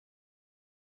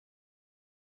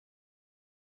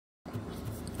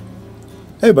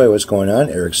Hey everybody, what's going on?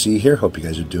 Eric C here. Hope you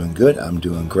guys are doing good. I'm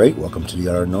doing great. Welcome to the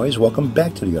Art of Noise. Welcome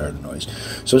back to the Art of Noise.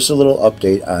 So it's a little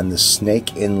update on the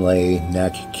snake inlay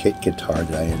neck kit guitar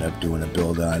that I ended up doing a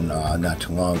build on not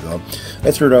too long ago. I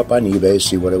threw it up on eBay to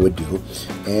see what it would do,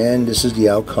 and this is the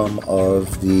outcome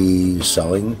of the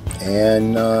selling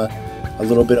and a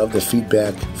little bit of the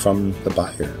feedback from the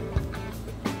buyer.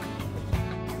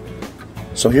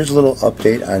 So here's a little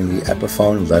update on the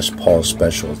Epiphone Les Paul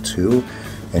Special 2.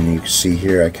 And you can see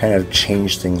here I kind of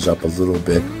changed things up a little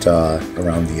bit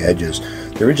around the edges.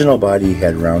 The original body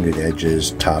had rounded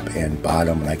edges top and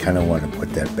bottom, and I kind of wanted to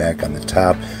put that back on the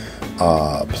top.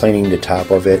 Planing the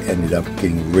top of it, ended up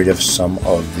getting rid of some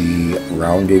of the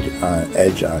rounded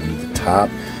edge on the top.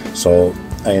 So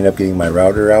I ended up getting my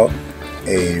router out,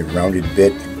 a rounded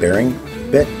bit, bearing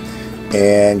bit,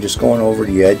 and just going over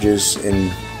the edges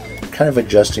and kind of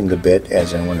adjusting the bit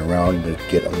as I went around to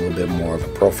get a little bit more of a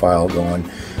profile going,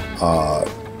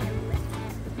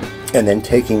 and then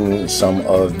taking some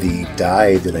of the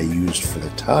dye that I used for the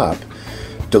top,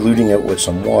 diluting it with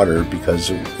some water, because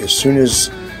as soon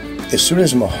as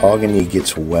mahogany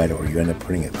gets wet, or you end up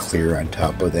putting it clear on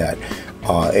top of that,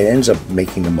 it ends up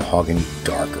making the mahogany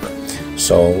darker.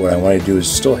 So what I want to do is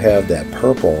still have that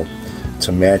purple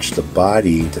to match the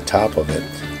body, the top of it,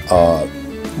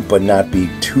 but not be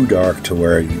too dark to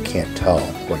where you can't tell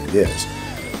what it is.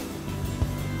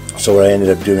 So what I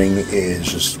ended up doing is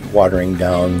just watering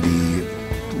down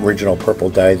the original purple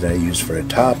dye that I used for the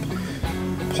top,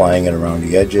 applying it around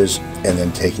the edges, and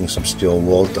then taking some steel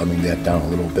wool, dumbing that down a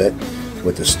little bit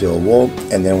with the steel wool.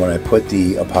 And then when I put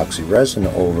the epoxy resin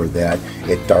over that,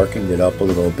 it darkened it up a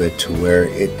little bit to where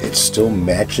it still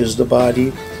matches the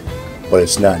body, but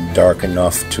it's not dark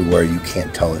enough to where you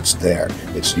can't tell it's there.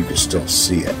 You can still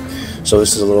see it. So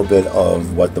this is a little bit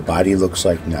of what the body looks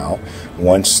like now.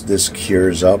 Once this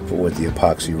cures up with the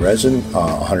epoxy resin,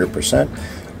 100%,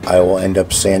 I will end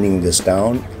up sanding this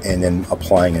down and then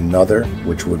applying another,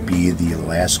 which would be the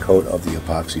last coat of the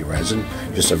epoxy resin,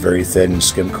 just a very thin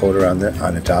skim coat on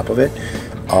the top of it.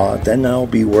 Then I'll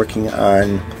be working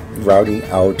on routing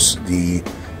out the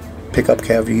pickup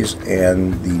cavities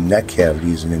and the neck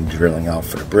cavities, and then drilling out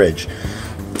for the bridge.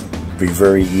 Be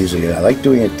very easy. I like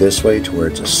doing it this way to where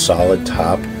it's a solid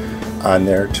top on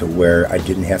there, to where I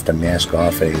didn't have to mask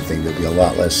off anything. There'll be a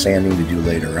lot less sanding to do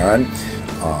later on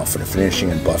for the finishing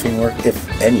and buffing work,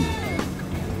 if any.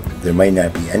 There might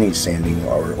not be any sanding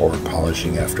or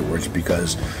polishing afterwards,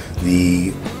 because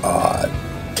the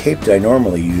tape that I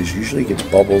normally use usually gets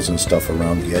bubbles and stuff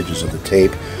around the edges of the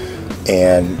tape,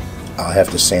 and I'll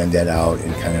have to sand that out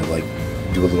and kind of like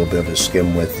do a little bit of a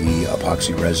skim with the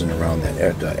epoxy resin around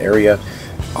that area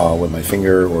with my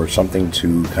finger or something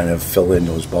to kind of fill in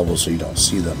those bubbles so you don't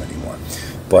see them anymore.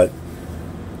 But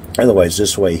otherwise,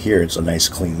 this way here, it's a nice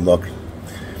clean look.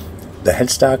 The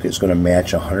headstock is going to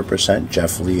match 100%.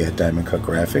 Jeff Lee at Diamond Cut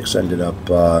Graphics ended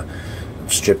up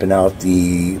stripping out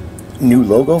the new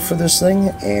logo for this thing,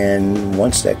 and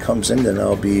once that comes in, then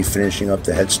I'll be finishing up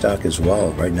the headstock as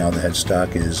well. Right now the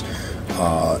headstock is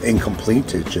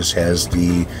incomplete. It just has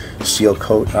the seal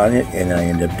coat on it, and I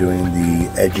end up doing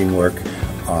the edging work,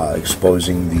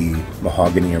 exposing the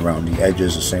mahogany around the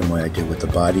edges the same way I did with the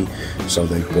body, so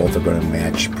they both are going to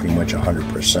match pretty much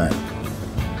 100%.